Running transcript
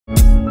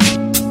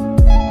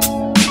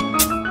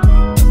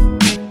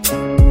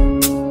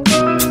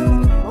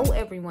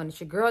It's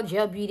your girl,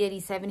 Gel Beauty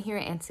 87 here.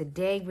 And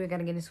today we're going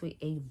to get into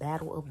a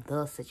battle of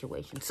the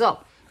situation.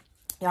 So,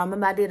 y'all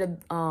remember I did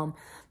the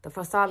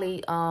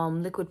Farsali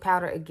liquid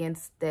powder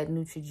against that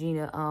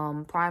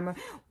Neutrogena primer.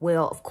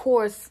 Well, of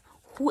course,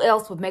 who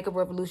else with Makeup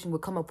Revolution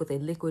would come up with a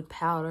liquid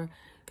powder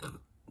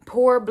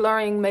pore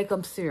blurring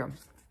makeup serum?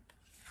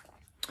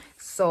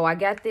 So I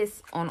got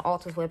this on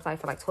Ulta's website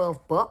for like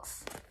 12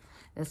 bucks.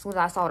 As soon as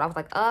I saw it, I was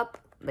like, up,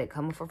 they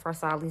coming for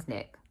Farsali's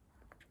neck.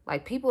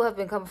 Like, people have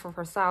been coming for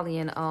Farsali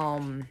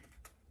and,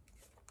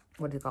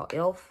 what is it called?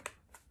 Elf?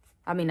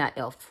 I mean, not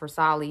Elf,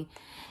 Farsali.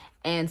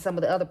 And some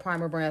of the other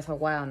primer brands for a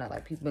while now.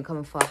 Like, people been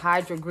coming for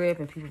Hydra Grip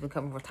and people been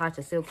coming for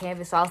Tatcha Silk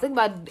Canvas. So I was thinking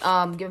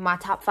about giving my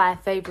top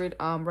 5 favorite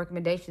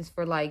recommendations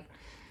for, like,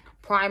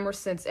 primers,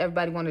 since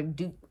everybody want to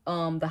do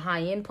the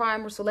high-end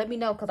primer. So let me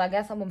know, because I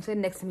got some of them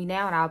sitting next to me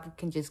now, and I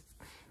can just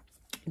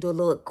do a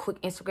little quick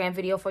Instagram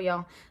video for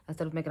y'all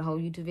instead of making a whole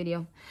YouTube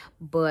video.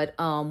 But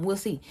we'll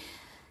see.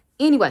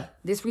 Anyway,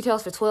 this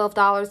retails for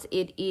 $12.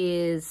 It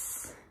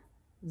is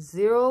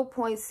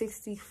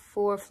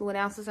 0.64 fluid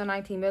ounces or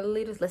 19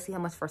 milliliters. Let's see how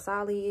much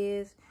Farsali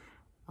is.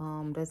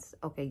 That's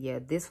okay. Yeah,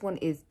 this one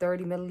is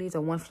 30 milliliters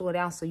or 1 fluid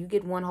ounce. So you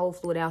get 1 whole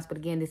fluid ounce. But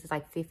again, this is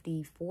like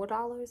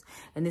 $54,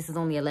 and this is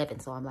only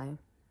 11. So I'm like,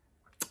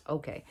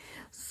 okay.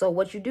 So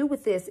what you do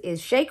with this is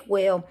shake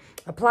well,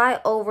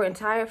 apply over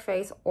entire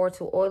face or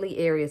to oily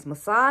areas,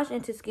 massage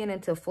into skin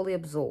until fully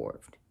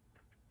absorbed.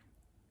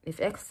 If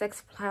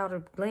excess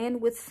powder, blend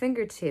with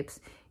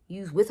fingertips.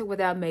 Use with or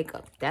without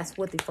makeup. That's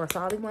what the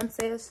Farsali one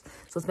says.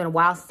 So it's been a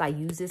while since I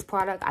used this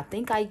product. I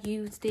think I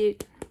used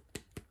it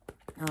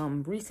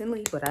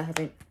recently, but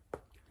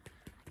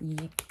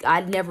I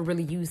never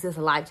really used this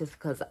a lot just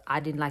because I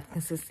didn't like the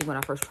consistency when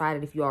I first tried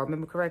it, if you all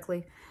remember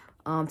correctly.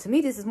 To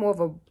me, this is more of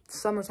a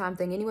summertime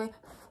thing anyway.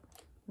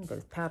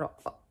 But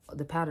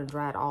the powder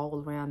dried all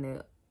around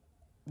the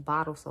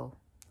bottle, so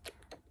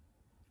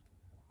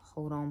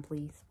hold on,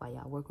 please, while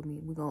y'all work with me.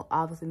 We're going to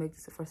obviously make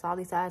this a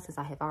Farsali size since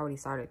I have already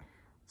started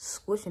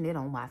squishing it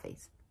on my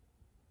face.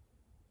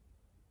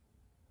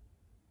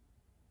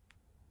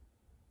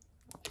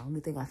 The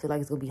only thing I feel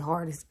like it's going to be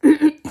hard is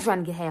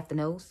trying to get half the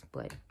nose,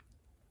 but,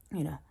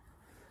 you know.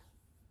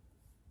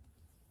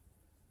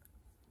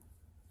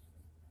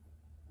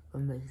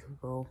 I'm going to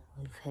go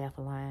like half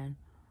a line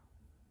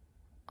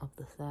up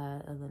the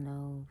side of the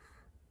nose.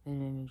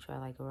 And then you try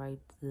like right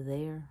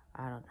there.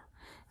 I don't know.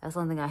 That's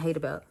one thing I hate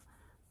about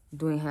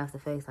doing half the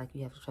face. Like,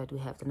 you have to try to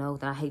do half the nose.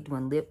 And I hate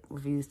doing lip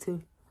reviews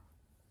too,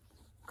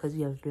 because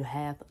you have to do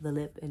half the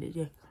lip, and it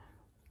just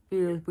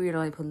feels weird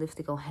only put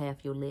lipstick on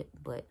half your lip.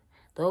 But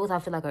those I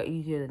feel like are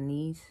easier than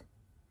these.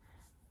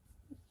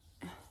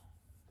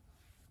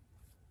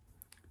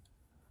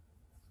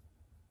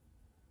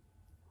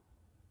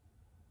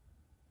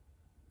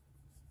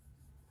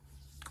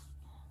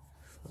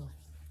 So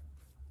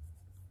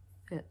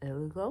yeah, there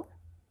we go.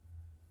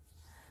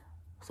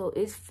 So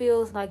it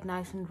feels like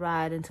nice and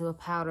dried into a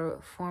powder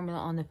formula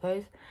on the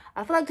face.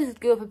 I feel like this is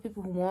good for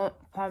people who want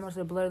primers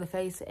to blur the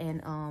face,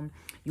 and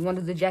you want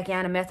to do the Jackie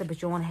Aina method, but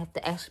you don't want to have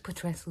to actually put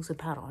translucent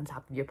powder on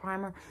top of your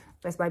primer.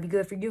 That might be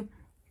good for you.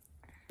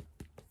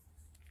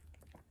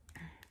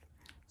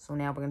 So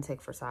now we're going to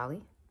take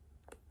Farsali.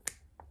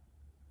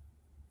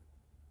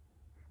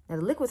 Now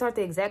the liquids aren't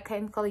the exact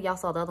same color. Y'all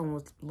saw the other one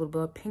was a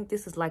little bit pink.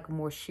 This is like a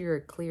more sheer,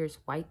 clearish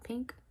white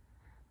pink.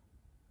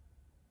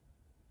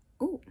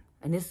 Ooh.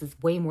 And this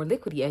is way more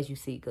liquidy, as you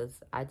see,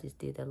 because I just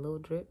did that little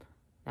drip.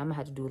 Now I'm going to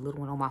have to do a little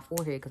one on my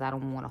forehead because I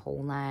don't want a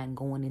whole line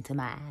going into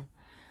my eye.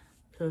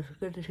 So it's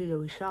good to see that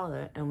we saw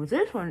that. And with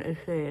this one, it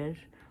says,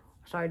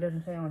 sorry, it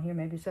doesn't say on here.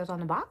 Maybe it says on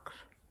the box.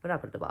 But I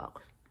put the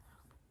box.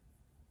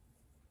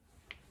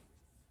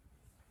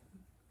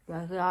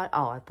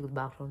 Oh, I put the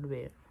box on the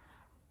bed.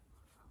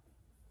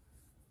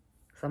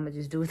 So I'm going to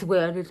just do it the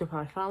way I did the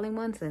Farsali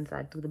one, since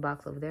I do the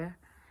box over there.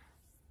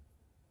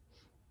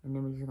 And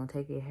then we're just going to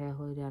take it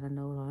halfway down the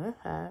nose on this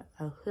side,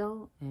 like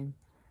so, and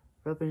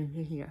rub it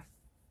into here.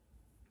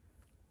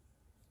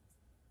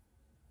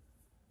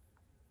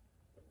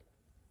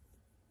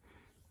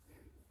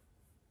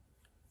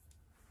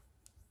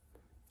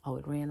 Oh,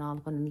 it ran all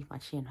up underneath my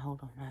chin. Hold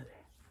on, right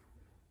there.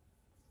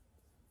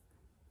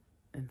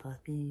 And plus,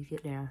 then you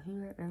get down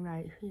here and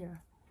right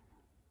here.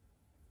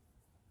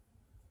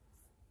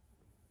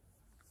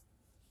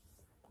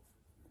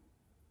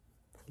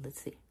 So let's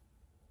see.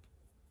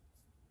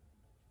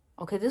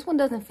 Okay, this one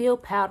doesn't feel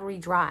powdery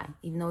dry,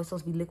 even though it's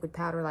supposed to be liquid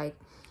powder like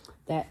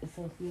that. It's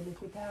supposed to be a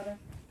liquid powder.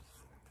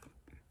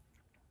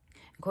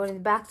 According to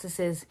the box, it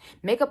says,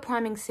 makeup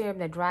priming serum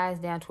that dries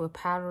down to a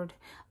powdered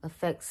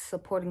effect,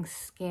 supporting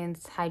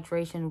skin's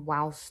hydration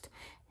whilst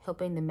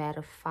helping to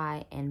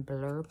mattify and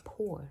blur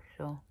pores.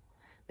 So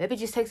maybe it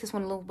just takes this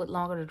one a little bit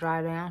longer to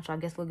dry down. So I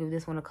guess we'll give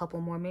this one a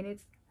couple more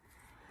minutes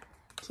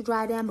to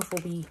dry down before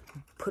we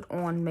put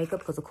on makeup.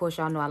 Because, of course,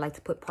 y'all know I like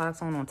to put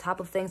products on top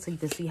of things so you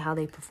can see how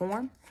they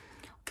perform.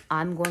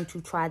 I'm going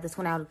to try this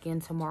one out again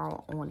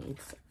tomorrow on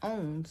its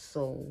own.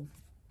 So,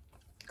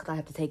 because I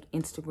have to take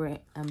Instagram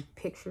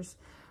pictures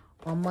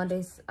on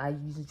Mondays. I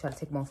usually try to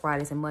take them on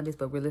Fridays and Mondays,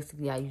 but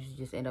realistically, I usually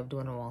just end up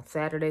doing them on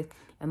Saturdays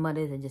and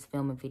Mondays and just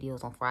filming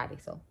videos on Friday.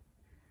 So,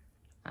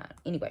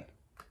 anyway.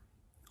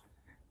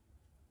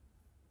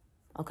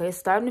 Okay, it's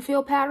starting to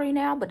feel powdery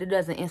now, but it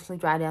doesn't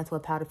instantly dry down to a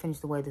powder finish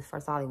the way this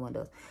Farsali one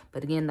does.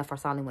 But again, the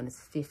Farsali one is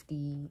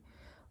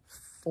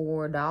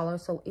 $54,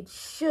 so it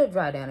should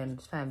dry down in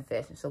this time and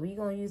fashion. So we're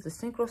going to use the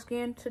Synchro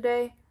Skin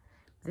today.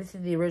 This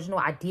is the original.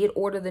 I did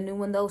order the new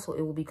one, though, so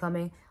it will be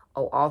coming.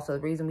 Oh, also, the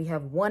reason we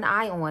have one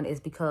eye on is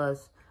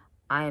because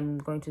I am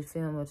going to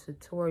film a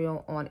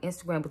tutorial on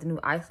Instagram with the new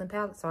Iceland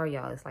palette. Sorry,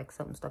 y'all. It's like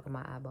something stuck in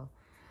my eyeball.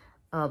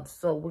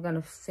 So we're going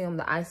to film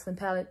the Iceland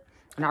palette.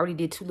 And I already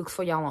did 2 looks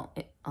for y'all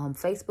on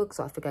Facebook,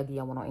 so I figured I'd give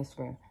y'all one on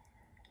Instagram.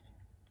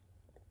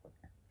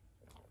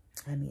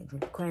 I mean,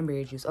 drink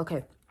cranberry juice.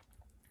 Okay.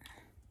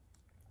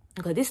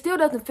 Okay, this still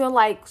doesn't feel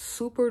like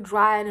super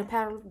dry and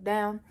powdered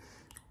down.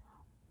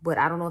 But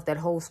I don't know if that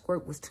whole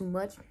squirt was too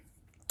much.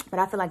 But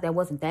I feel like that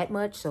wasn't that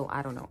much, so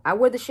I don't know. I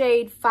wear the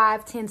shade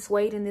 510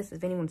 Suede in this,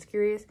 if anyone's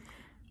curious.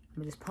 I'm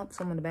going to just pump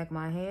some in the back of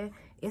my hand.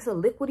 It's a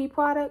liquidy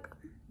product.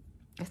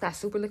 It's not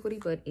super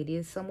liquidy, but it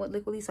is somewhat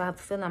liquidy. So I have a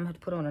feeling I'm going to have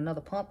to put on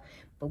another pump.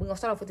 But we're going to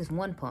start off with this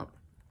one pump.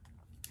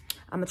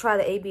 I'm going to try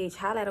the ABH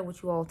highlighter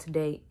with you all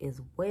today as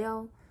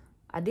well.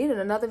 I did in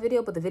another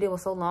video, but the video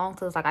was so long.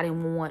 So it's like I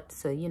didn't want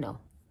to, you know,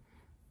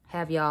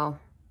 have y'all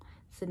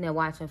sitting there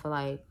watching for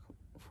like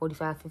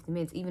 45, 50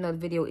 minutes. Even though the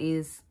video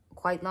is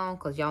quite long.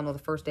 Because y'all know the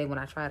first day when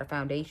I tried a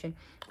foundation,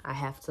 I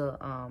have to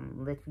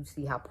let you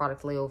see how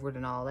products lay over it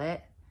and all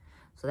that.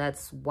 So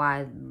that's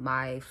why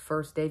my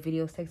first day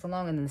videos take so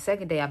long. And then the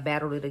second day, I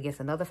battled it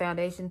against another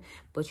foundation.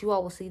 But you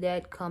all will see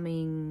that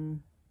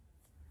coming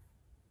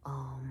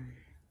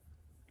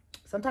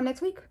sometime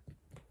next week.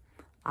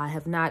 I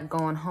have not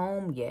gone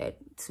home yet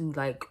to,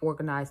 like,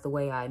 organize the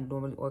way I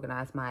normally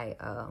organize my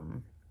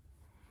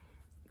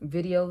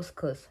videos.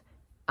 Because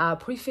I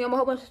pre-film a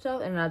whole bunch of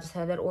stuff. And I just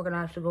have that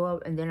organized to go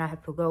up. And then I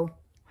have to go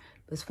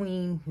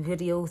between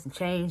videos and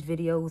change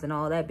videos and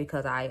all that.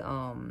 Because I,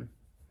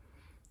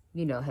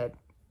 you know, had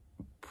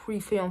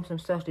pre-filmed some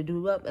stuff to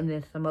do up, and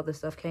then some other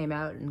stuff came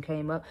out and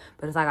came up.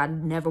 But it's like I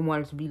never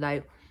wanted to be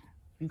like,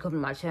 you come to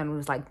my channel,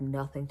 there's like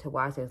nothing to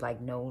watch. There's like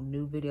no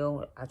new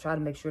video. I try to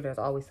make sure there's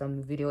always some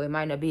new video. It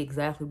might not be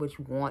exactly what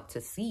you want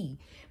to see,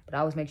 but I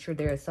always make sure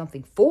there is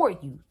something for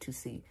you to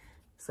see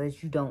so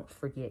that you don't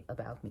forget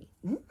about me.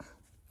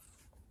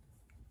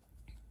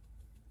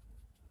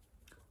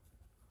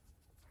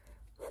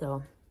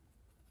 So,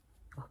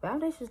 the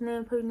foundation's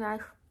laying pretty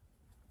nice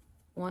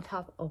on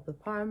top of the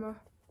primer.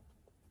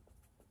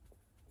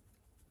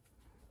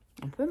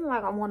 I'm feeling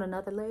like I want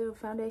another layer of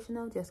foundation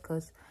though, just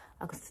because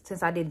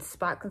since I didn't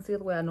spot conceal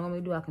the way I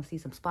normally do, I can see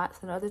some spots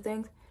and other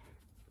things.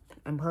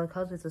 And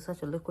because it's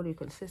such a liquidy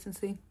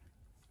consistency,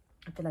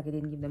 I feel like it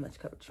didn't give them much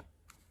coverage.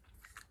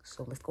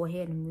 So let's go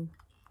ahead and move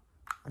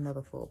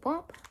another full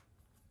pump.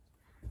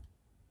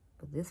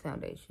 But this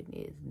foundation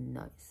is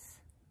nice.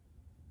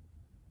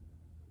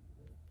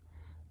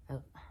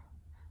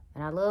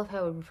 And I love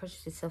how it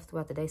refreshes itself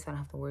throughout the day, so I don't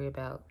have to worry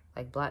about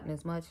like blotting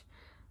as much.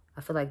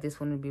 I feel like this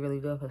one would be really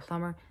good for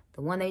summer. The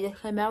one they just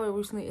came out with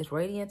recently is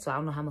Radiant, so I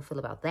don't know how I'm going to feel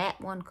about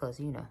that one because,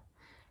 you know,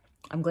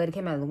 I'm glad it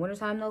came out in the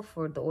wintertime, though,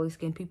 for the oily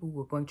skin people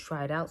who are going to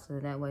try it out. So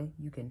that way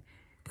you can,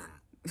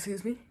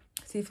 excuse me,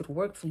 see if it'll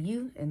work for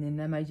you. And then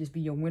that might just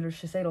be your winter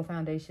Shiseido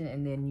foundation.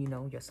 And then, you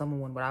know, your summer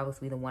one would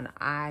obviously be the one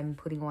I'm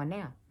putting on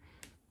now.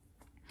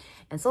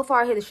 And so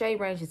far here, the shade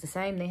range is the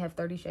same. They have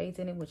 30 shades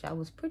in it, which I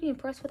was pretty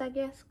impressed with, I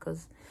guess.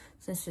 Because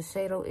since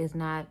Shiseido is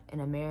not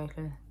an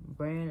American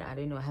brand, I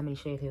didn't know how many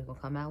shades they were going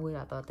to come out with.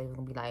 I thought they were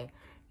going to be like,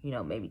 you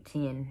know, maybe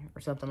 10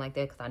 or something like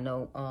that. Because I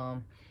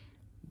know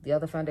the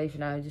other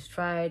foundation I just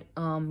tried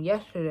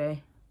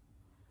yesterday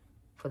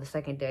for the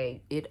second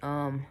day, it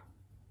only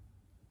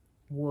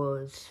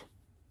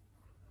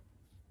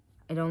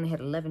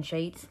had 11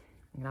 shades.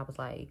 And I was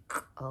like,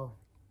 oh.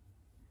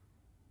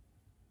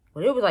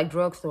 But it was like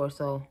drugstore,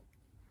 so.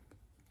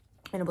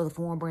 And it was a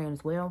foreign brand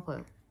as well,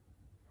 but.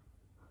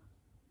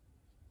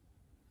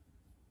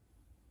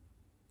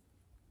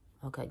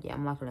 Okay, yeah,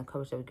 I'm not going to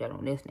cover so we got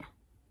on this now.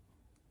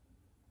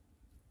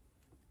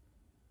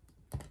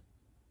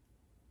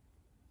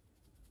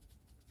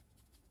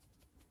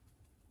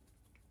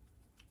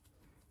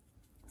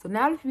 So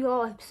now that you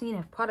all have seen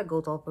if product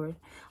goes over it,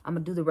 I'm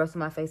going to do the rest of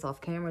my face off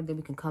camera. Then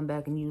we can come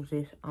back and use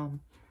this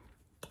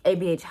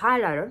ABH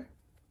highlighter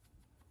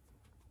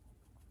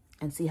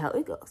and see how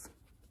it goes.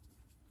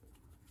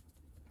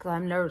 Because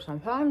I'm nervous. I'm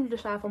trying to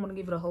decide if I'm going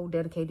to give it a whole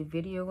dedicated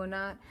video or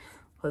not.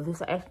 Because this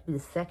will actually be the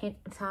second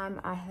time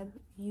I have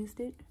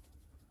used it.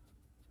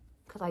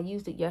 Because I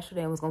used it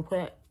yesterday and was going to put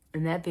it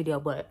in that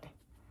video. But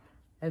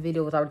that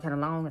video was already kind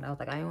of long. And I was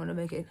like, I don't want to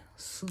make it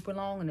super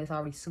long. And it's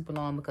already super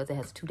long because it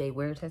has a 2-day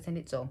wear test in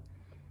it. So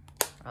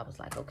I was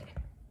like, okay.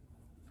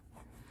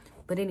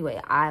 But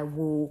anyway, I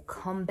will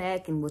come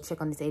back and we'll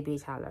check on this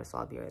ABH highlighter. So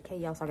I'll be right back.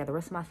 Okay, y'all. So I got the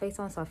rest of my face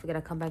on. So I figured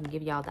I'd come back and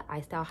give y'all the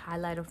Eye Style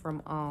highlighter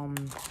from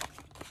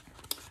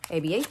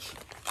ABH.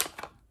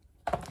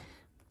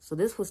 So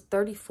this was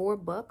 34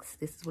 bucks.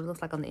 This is what it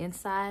looks like on the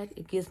inside.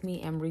 It gives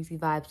me Amrezy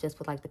vibes just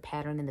with like the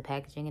pattern and the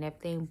packaging and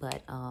everything.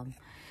 But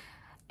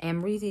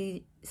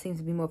Amrezy seems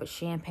to be more of a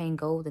champagne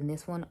gold than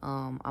this one.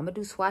 I'm gonna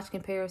do swatch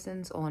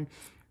comparisons on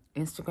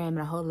Instagram and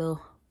a whole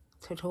little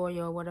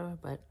tutorial or whatever.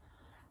 But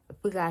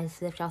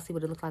if y'all see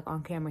what it looks like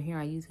on camera here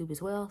on YouTube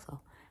as well. So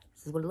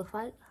this is what it looks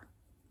like.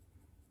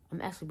 I'm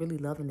actually really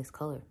loving this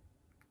color.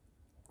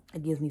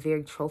 It gives me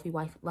very trophy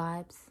wife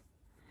vibes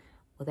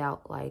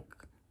without like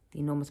the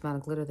enormous amount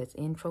of glitter that's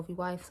in trophy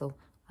wife. So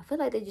I feel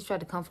like they just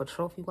tried to come for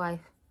trophy wife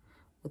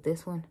with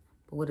this one,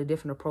 but with a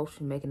different approach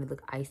and making it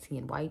look icy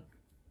and white.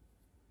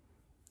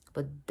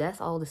 But that's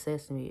all this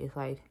says to me. It's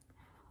like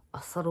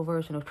a subtle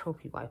version of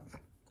trophy wife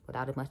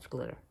without as much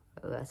glitter.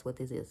 So that's what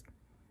this is.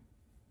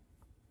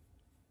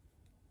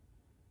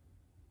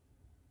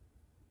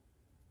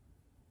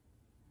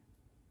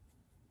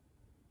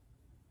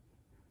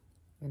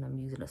 And I'm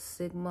using a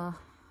Sigma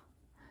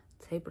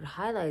tapered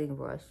highlighting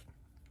brush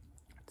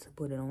to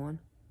put it on.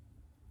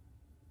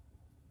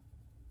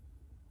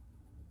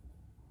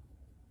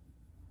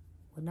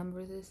 What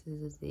number is this?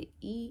 This is the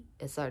the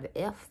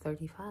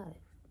F35.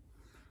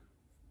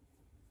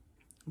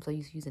 I'm so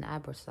used to using eye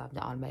brushes, I'm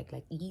automatic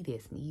like E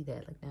this and E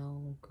that. Like,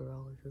 no,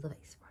 girl, this is a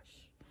face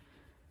brush.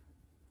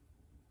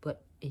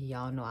 But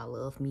y'all know I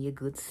love me a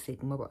good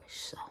Sigma brush.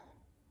 So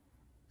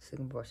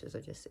Sigma brushes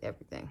are just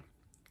everything.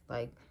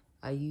 Like,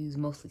 I use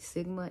mostly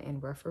Sigma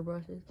and rougher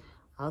brushes.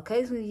 I'll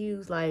occasionally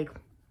use like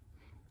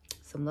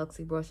some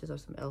Luxie brushes or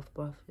some e.l.f.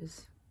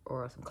 brushes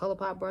or some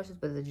ColourPop brushes,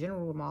 but as a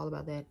general, I'm all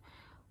about that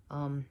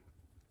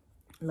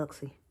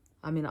Luxie.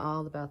 I mean,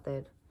 all about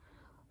that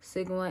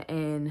Sigma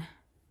and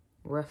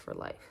rough for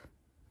life.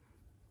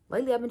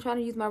 Lately, I've been trying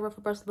to use my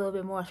rougher brush a little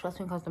bit more, especially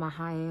when it comes to my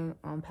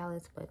high-end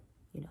palettes, but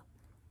you know.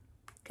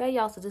 Okay,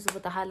 y'all, so this is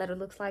what the highlighter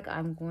looks like.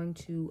 I'm going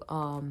to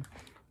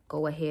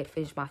go ahead,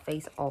 finish my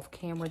face off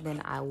camera,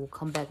 then I will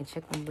come back and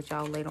check in with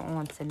y'all later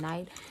on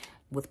tonight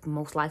with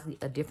most likely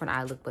a different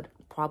eye look, but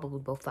probably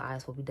both the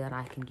eyes will be done,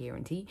 I can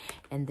guarantee.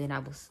 And then I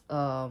will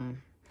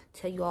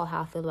tell you all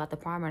how I feel about the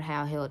primer and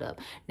how it held up.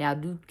 Now,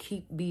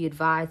 be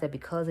advised that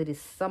because it is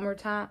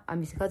summertime,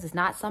 because it's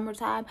not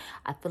summertime,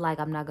 I feel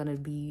like I'm not going to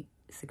be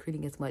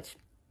secreting as much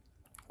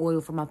oil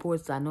from my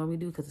pores as I normally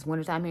do because it's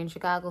wintertime here in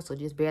Chicago. So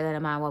just bear that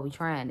in mind while we're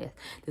trying this.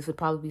 This would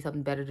probably be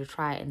something better to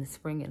try in the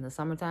spring and the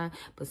summertime.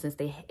 But since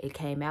it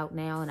came out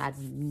now and I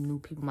knew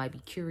people might be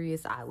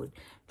curious, I would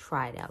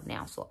try it out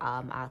now. So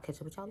I'll catch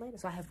up with y'all later.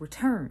 So I have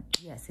returned.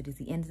 Yes, it is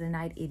the end of the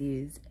night. It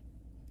is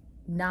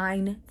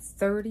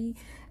 9:30.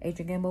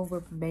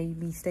 Adriangameover made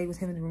me stay with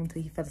him in the room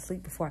until he fell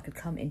asleep before I could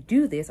come and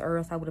do this, or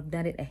else I would have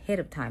done it ahead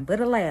of time.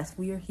 But alas,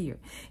 we are here.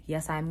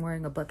 Yes, I'm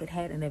wearing a bucket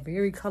hat in a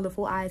very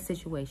colorful eye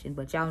situation,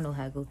 but y'all know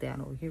how it goes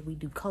down over here. We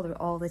do color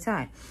all the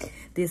time.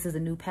 This is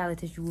a new palette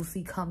that you will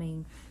see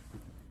coming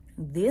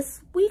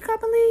this week, I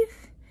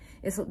believe.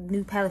 It's a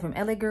new palette from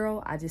LA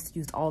Girl. I just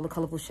used all the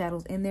colorful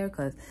shadows in there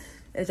because,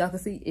 as y'all can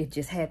see, it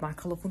just had my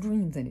colorful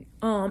dreams in it.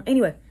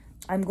 Anyway,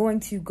 I'm going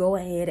to go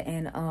ahead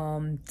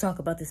and talk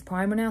about this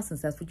primer now,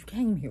 since that's what you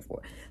came here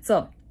for.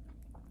 So,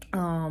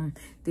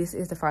 this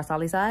is the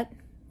Farsali side,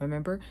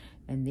 remember?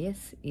 And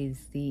this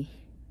is the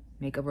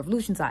Makeup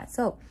Revolution side.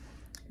 So,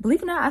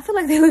 believe it or not, I feel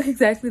like they look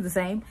exactly the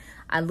same.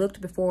 I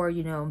looked before,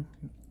 you know,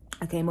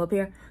 I came up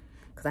here,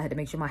 because I had to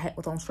make sure my hat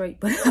was on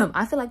straight. But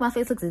I feel like my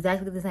face looks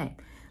exactly the same.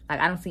 Like,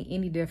 I don't see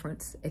any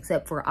difference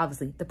except for,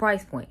 obviously, the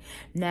price point.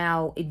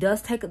 Now, it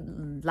does take a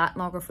lot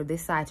longer for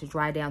this side to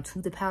dry down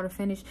to the powder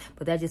finish,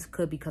 but that just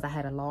could be because I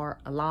had a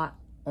lot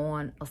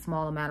on a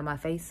small amount of my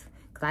face,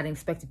 because I didn't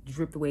expect it to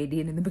drip the way it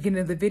did in the beginning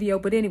of the video.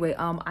 But anyway,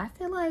 I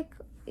feel like,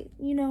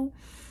 you know,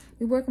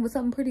 we're working with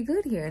something pretty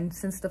good here. And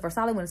since the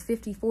Farsali one is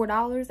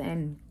 $54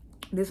 and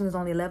this one is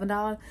only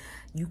 $11,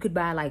 you could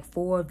buy like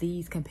 4 of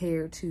these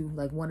compared to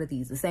like one of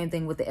these. The same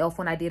thing with the e.l.f.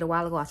 one I did a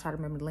while ago. I'll try to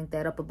remember to link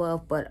that up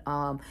above. But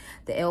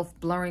the e.l.f.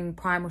 blurring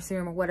primer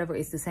serum or whatever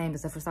is the same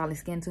as the Farsali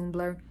Skin Tune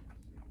Blur.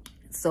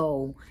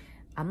 So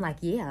I'm like,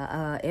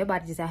 yeah,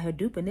 everybody just out here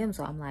duping them.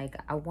 So I'm like,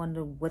 I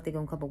wonder what they're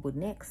going to come up with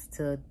next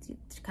to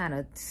kind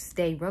of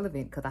stay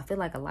relevant. Because I feel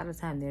like a lot of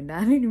the time they're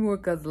not anymore,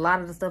 because a lot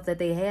of the stuff that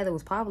they had that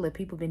was popular,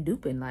 people been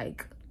duping.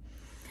 Like,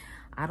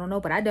 I don't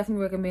know, but I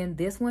definitely recommend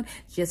this one.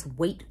 Just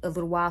wait a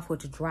little while for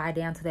it to dry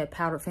down to that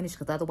powder finish,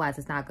 because otherwise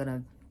it's not going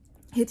to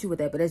hit you with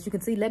that. But as you can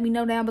see, let me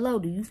know down below.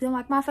 Do you feel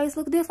like my face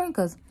looks different?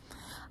 Because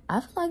I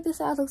feel like this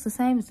side looks the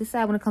same as this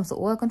side when it comes to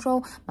oil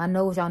control. My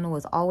nose, y'all know,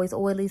 is always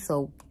oily,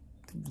 so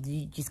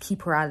you just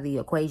keep her out of the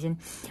equation.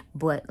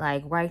 But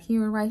like right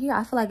here and right here,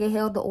 I feel like it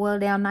held the oil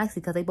down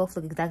nicely because they both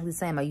look exactly the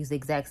same. I use the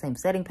exact same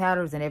setting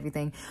powders and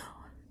everything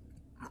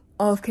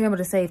off camera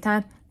to save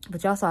time.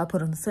 But y'all saw I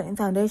put on the same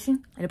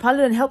foundation. And it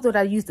probably didn't help that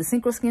I used the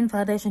Synchro Skin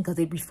foundation because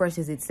it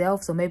refreshes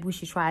itself. So maybe we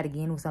should try it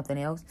again with something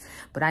else.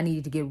 But I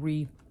needed to get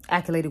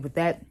reacclimated with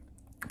that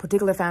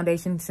particular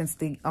foundation since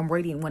the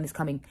Radiant one is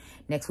coming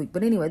next week.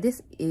 But anyway,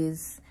 this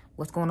is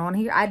what's going on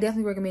here. I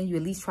definitely recommend you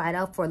at least try it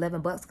out for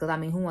 11 bucks. Because, I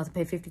mean, who wants to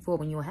pay 54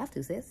 when you don't have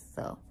to, sis?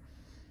 So,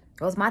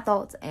 those are my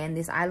thoughts. And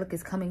this eye look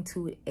is coming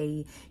to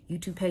a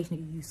YouTube page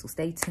near you, so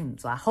stay tuned.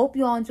 So I hope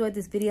you all enjoyed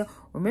this video.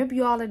 Remember,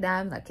 you all are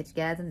diamonds. I'll catch you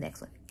guys in the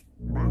next one.